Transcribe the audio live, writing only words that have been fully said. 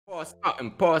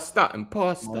Imposter.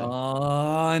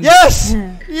 Yes!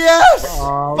 Yes!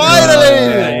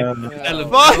 Finally!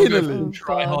 Finally!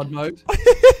 Try hard mode.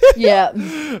 Yeah.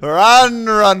 Run,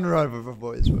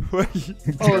 boys. Oh, this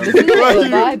is a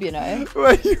good vibe, you know.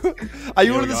 Are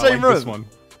you all in the same room?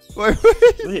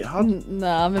 Wait, how?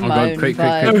 Nah, I'm in my own Quick.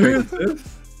 vibe.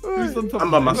 Who's on top?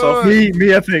 I'm by myself.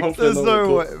 Me, I think. There's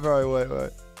no way. Bro, wait.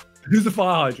 Who's the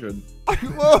fire hydrant?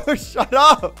 Whoa, shut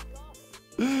up!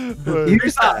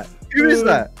 Who's that? Who is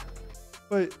that?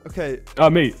 Wait, okay.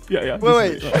 Me. Yeah.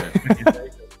 Wait.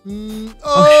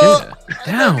 Oh shit!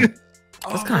 Damn.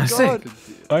 That's kind of sick.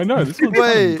 I know. This one's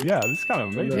Wait. Yeah, this is kind of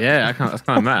amazing. Yeah, that's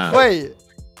kind of mad. Wait.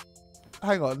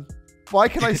 Hang on. Why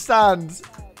can I stand?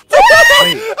 No!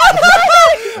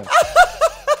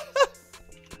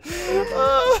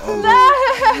 Oh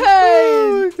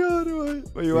my god, wait.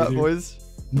 Where you at, boys?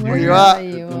 Where you at?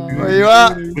 Where you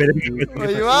at?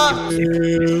 Where you at?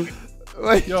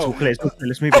 Wait. Yo,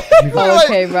 let's move it. Oh,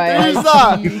 okay, right. Who's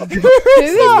that? Who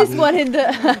is this one in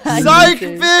the... Psych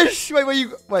fish! Wait, where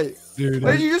you... Wait. Dude,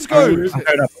 Where did you just go? I'm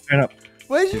going up.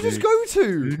 Where did you just go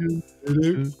to?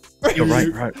 You're right.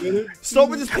 Stop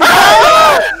with this. No!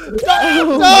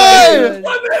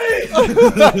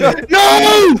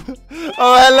 No!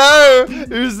 Oh, hello!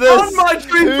 Who's this? Run, my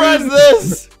tree Who's friend!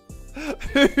 this?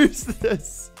 Who's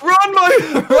this? Run, my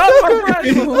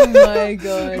friend! Oh my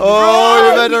god. Oh,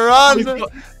 you better run!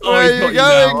 Where are you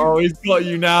going? Oh, he's got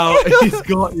you now. He's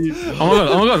got you.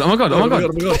 Oh my god.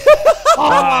 Oh,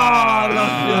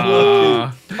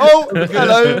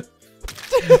 hello. Oh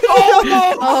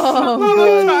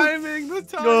The timing.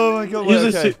 Oh my god.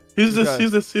 Wait, okay. Who's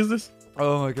this?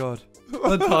 Oh my god.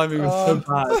 The timing was so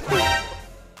bad.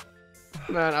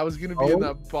 Man, I was gonna be in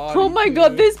that body. Oh my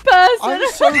god, this person. I'm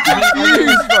so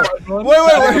confused, bro.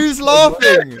 Wait, who's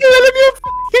laughing?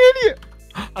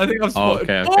 I think I've spotted.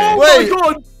 Okay. Oh Wait. my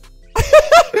god.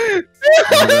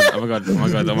 Oh my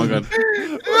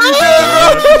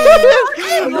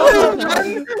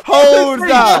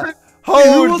god.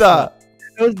 Hold that.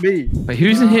 That was me. Wait,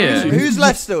 who's in here? Who's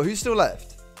left still? Who's still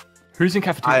left? Who's in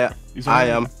cafeteria? I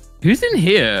am. Who's in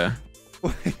here?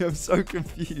 Wait, I'm so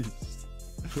confused.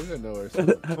 I don't know where.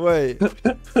 Wait.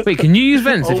 Wait, can you use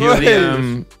vents if you're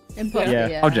the Imposter, Yeah.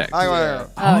 yeah. object? Hang on.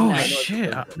 Oh, no.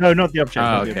 Shit. No, not the object. Oh,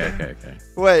 not the object. okay.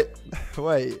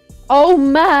 Wait. Oh,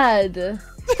 mad.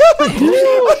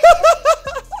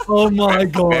 Oh my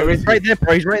god. He's right there,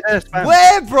 bro. He's right there. Spam.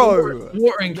 Where, bro?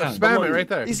 Watering can. Spam it right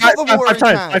there. He's got the watering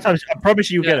can. Five times. I promise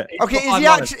you, you'll get it. Okay, is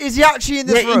he actually in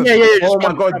this room? Yeah. Oh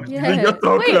my god. Yeah. You're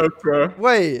so Wait. close, bro.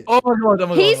 Wait. Oh my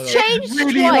god. He's changed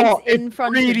really twice not. in It's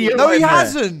front of really you. No, he there.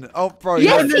 hasn't. Oh, bro.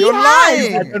 Yes, he you're has. I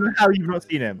lying. don't know how you've not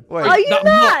seen him. Wait. Are you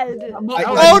mad?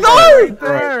 Oh, no!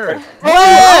 There.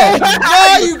 Where?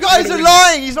 No, you guys are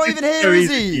lying. He's not even here, So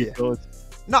is easy. he?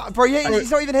 No, bro, he's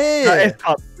not even No, here. it's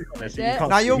can't. You can't see. You can't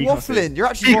Now see. you're You can't see. waffling. You're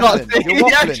actually He can't waffling. see. You're He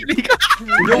waffling. actually can't.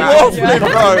 You're waffling,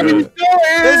 bro.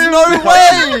 There's no way.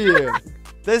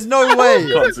 There's no way.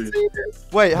 Can't see.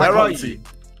 Wait, hang Where are on. you?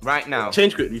 Right now.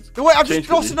 Change quickly. Wait, I've just Change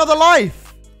lost quickly. another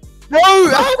life. Bro,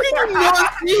 how can you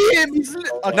not see him? He's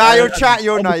Nah, you're actually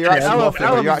Alan, waffling.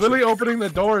 Bro. You're literally actually... opening the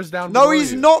doors down. No, below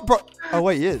he's you. not, bro. Oh,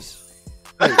 wait, he is.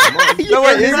 Wait, no,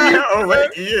 wait, is he? Oh,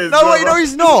 wait, he is. No, wait, no,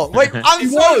 he's not. Wait, I'm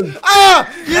so... Ah!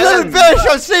 You little bitch,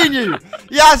 I've seen you.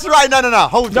 Yeah, that's right. No.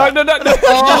 Hold on. No.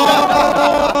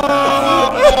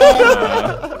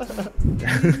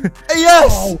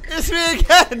 Yes! It's me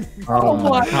again! Oh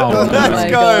my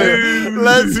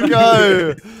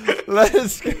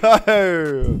Let's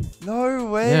go! No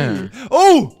way! Yeah.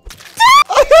 Oh!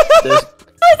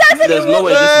 There's no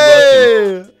way this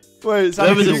is working. Wait, so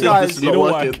Whoever you this is, guys... this is not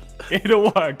working. It'll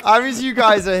work. That means you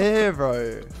guys are here,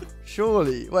 bro.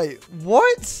 Surely. Wait,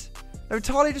 what? No,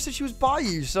 Talia just said she was by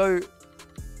you, so...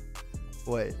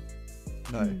 Wait.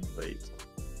 No. Wait.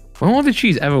 When will the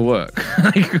cheese ever work?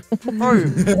 Bro,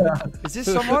 is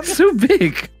this someone? It's so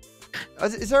big.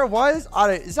 Is there a wires? I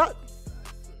don't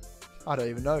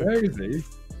even know. Where is he?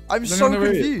 I'm so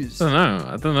confused.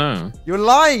 I don't know. You're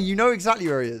lying. You know exactly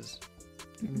where he is.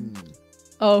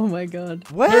 Oh my god.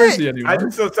 Where is he Where? anyway? I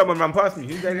just saw someone run past me.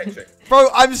 Who's the electric? Bro,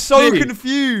 I'm so Me.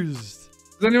 confused.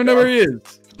 Does anyone know where he is?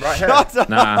 Right here. Shut up.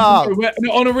 Nah.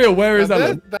 No, on a real, where is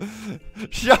Alan?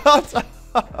 Shut up.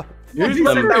 Who's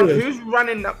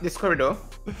running up this corridor?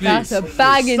 That's a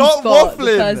banging Stop spot. The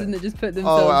waffling. person that just put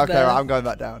themselves Oh, okay. there. Right, I'm going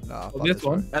back down. Nah, fuck This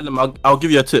one. Ellum, I'll give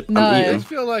you a tip. No. I'm I eating. just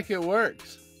feel like it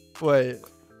works. Wait.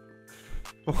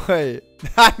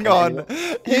 Hang on.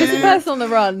 Who's the person on the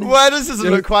run? Where does this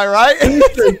look quite right?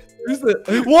 Who's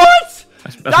the? What?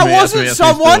 That's That me, wasn't that's me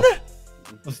someone. still.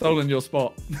 I've stolen your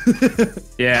spot.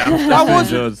 Yeah, That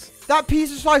was yours. that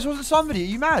piece of slice wasn't somebody. Are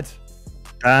you mad,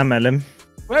 Ellum.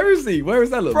 Where is he? Where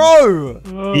is Ellum? bro?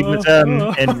 He was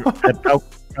in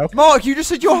Mark, you just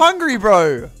said you're hungry,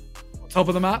 bro. Top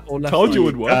of the map or left? Told you side?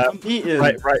 would work. I'm eating.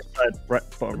 right side, right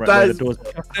bottom right That where the is- doors.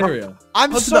 Cafeteria.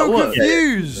 I'm How did so that work?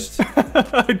 confused.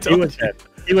 I He told was you. there.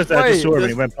 He was there. I Wait, just saw him and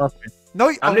he went past me. No,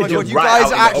 oh I'm my literally god, you right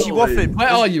guys out are in the actually hallway. waffling. Where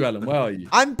are you, Ellen? Where are you?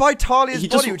 I'm by Talia's He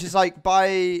body, just- which is like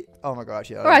by. Oh my god,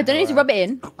 actually. Alright, don't need to rub it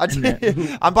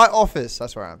in. I'm by office.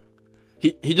 That's where I am.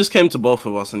 He just came to both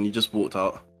of us and he just walked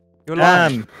out. You're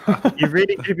lying. You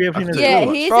really do be opening the Yeah,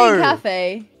 door. he's Bro. in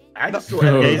cafe. I just saw Yeah,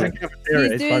 Ellen. he's in cafeteria.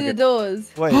 He's It's doing the bugging.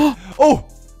 doors. Wait. Oh.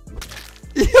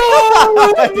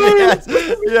 yes.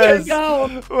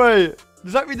 Yes. Wait.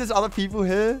 Does that mean there's other people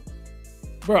here?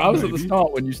 Bro, I was at the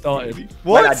start when you started.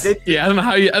 What? Well, I did. Yeah, I don't know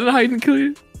how you didn't kill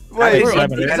you. Wait. I Does did. that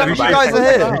mean you Everybody- guys are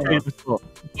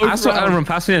here? I saw Ellen run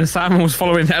past me and Simon was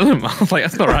following Ellen. I was like,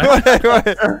 that's not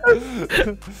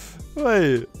right.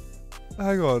 Wait.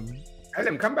 Hang on.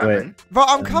 Ellen, come back, Wait. man. But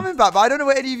I'm coming back, but I don't know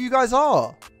where any of you guys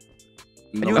are.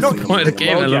 No, you're not- nothing. Point of the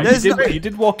game, Well, yeah, Ellen. There's you, no- you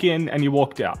did walk in and you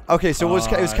walked out. Okay, so it was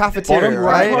Bottom cafeteria,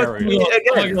 right right?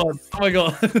 area. Oh my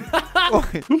god. Oh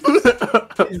my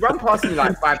god. He's run past me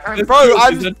like 5 times. Bro,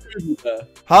 I'm.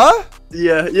 Huh?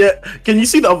 Yeah. Can you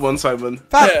see the other one, Simon?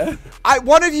 Fam,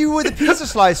 one of you with a pizza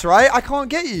slice, right? I can't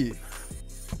get you.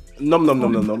 Nom nom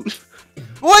nom nom nom.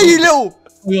 What, you little?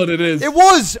 Oh god, it is. It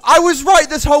was. I was right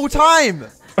this whole time.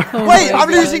 Oh Wait, my I'm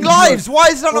God. losing lives. Why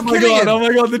is that Oh not my killing god, him? oh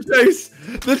my god, the chase.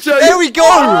 The chase. There we go.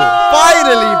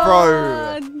 Finally,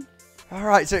 bro. God. All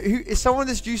right, so who is someone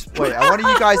this juice? Wait, are one of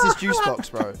you guys this juice box,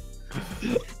 bro?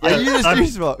 Are you this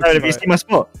juice box? Have you bro? seen my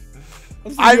spot?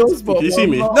 I'm- your spot, Do you see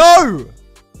me? bro. No.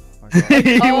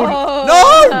 Oh,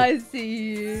 No! I see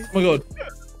you. Oh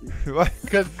my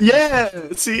god. Yeah.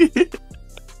 See.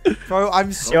 Bro,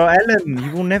 I'm so. Yo, Ellen,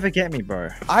 you will never get me, bro.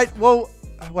 Well,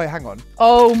 wait, hang on.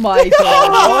 Oh my god.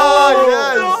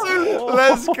 Oh, yes.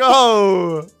 Let's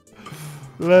go.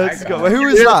 Let's go. Wait, who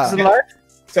is that?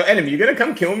 So, Ellen, you gonna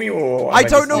come kill me or? I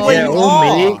don't know Oh where you my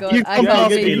are. God, You I come can't out,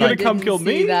 believe you're you gonna didn't come kill see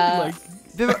me? that.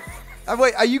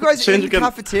 Wait, are you guys Change in again.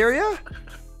 cafeteria?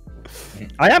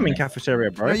 I am in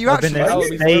cafeteria, bro. No, you I've been actually- there Oh,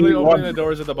 since he's day literally opening the one.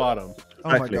 doors at the bottom. Oh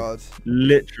my Exactly. god.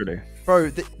 Literally. Bro,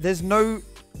 there's no.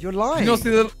 You're lying.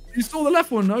 You saw the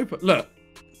left one open. Look.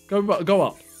 Go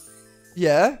up.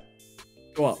 Yeah.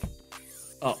 Go up.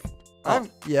 Up.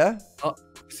 Yeah.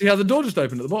 See how the door just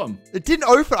opened at the bottom? It didn't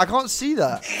open. I can't see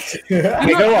that.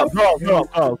 Hey, go up, go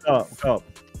up.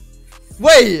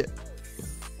 Wait.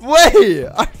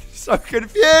 I'm so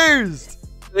confused.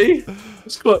 See?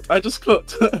 I just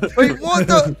clicked. Wait, what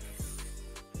the?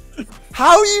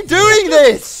 How are you doing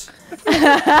this?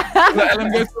 Let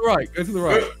Ellen go to the right. Go to the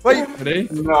right. Wait, Ready?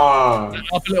 No.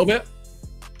 Up a little bit.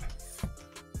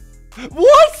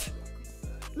 what?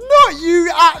 Not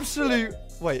you, absolute.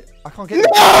 Wait, I can't get.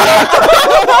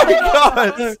 Oh my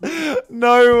god!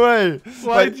 No way.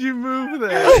 Why Wait, did you move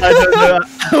there? I don't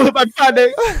know. I'm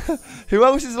panic. who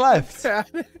else is left?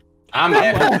 I'm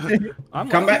here.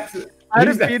 Come back. I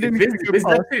Who's that? Who's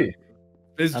that too?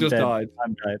 Liz I'm just dead. died.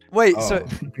 I'm dead. Wait, Oh. so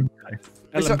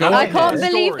Ellen, So- go I up. can't Yeah.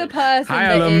 believe the person Hi,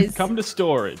 that Ellen. is. Come to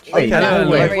storage. okay, Hello,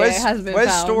 wait, Ellen. where's has been where's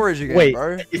found. storage again, Wait.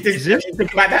 bro? Is this just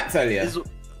think about that, Talia?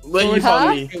 Where you Huh?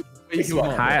 found me? Wait, come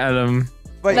on. Hi, Ellen.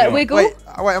 Wait, Like, wiggle? wait,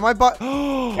 am I by?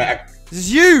 This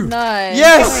is you. No.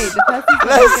 Yes! Wait, the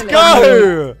person's Let's not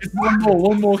go. Just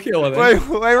one more kill, I think.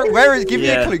 Wait, where is? Give me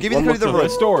a Yeah, clue. Give me one the clue. The more room.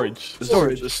 clue.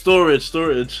 Storage.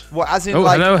 Storage. What? As in, Oh,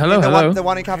 like, hello, in the hello.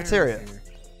 one in cafeteria.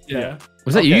 Yeah.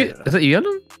 Was that Okay. you? Is that you,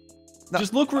 Ellen? No.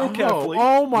 Just look real Oh, carefully.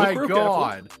 oh my Look real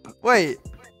carefully. god. Wait.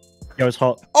 Yo, it's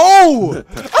hot. Oh!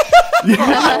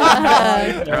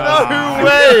 Oh No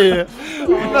way!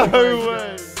 No way!